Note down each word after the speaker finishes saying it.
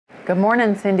Good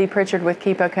morning, Cindy Pritchard with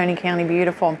Keep Oconee County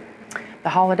Beautiful. The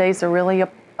holidays are really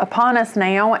upon us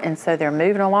now, and so they're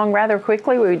moving along rather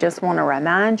quickly. We just want to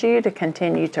remind you to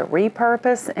continue to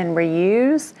repurpose and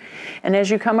reuse. And as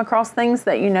you come across things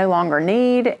that you no longer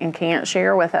need and can't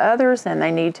share with others and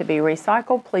they need to be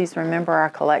recycled, please remember our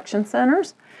collection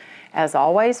centers. As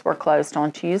always, we're closed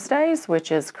on Tuesdays,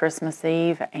 which is Christmas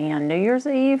Eve and New Year's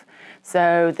Eve.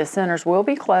 So the centers will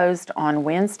be closed on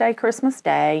Wednesday, Christmas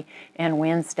Day, and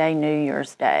Wednesday, New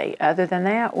Year's Day. Other than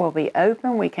that, we'll be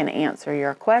open. We can answer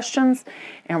your questions,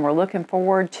 and we're looking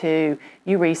forward to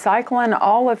you recycling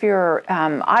all of your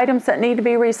items that need to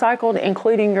be recycled,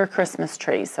 including your Christmas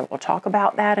trees. So we'll talk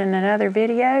about that in another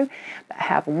video.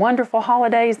 Have wonderful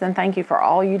holidays, and thank you for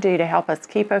all you do to help us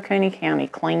keep Oconee County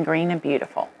clean, green, and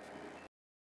beautiful.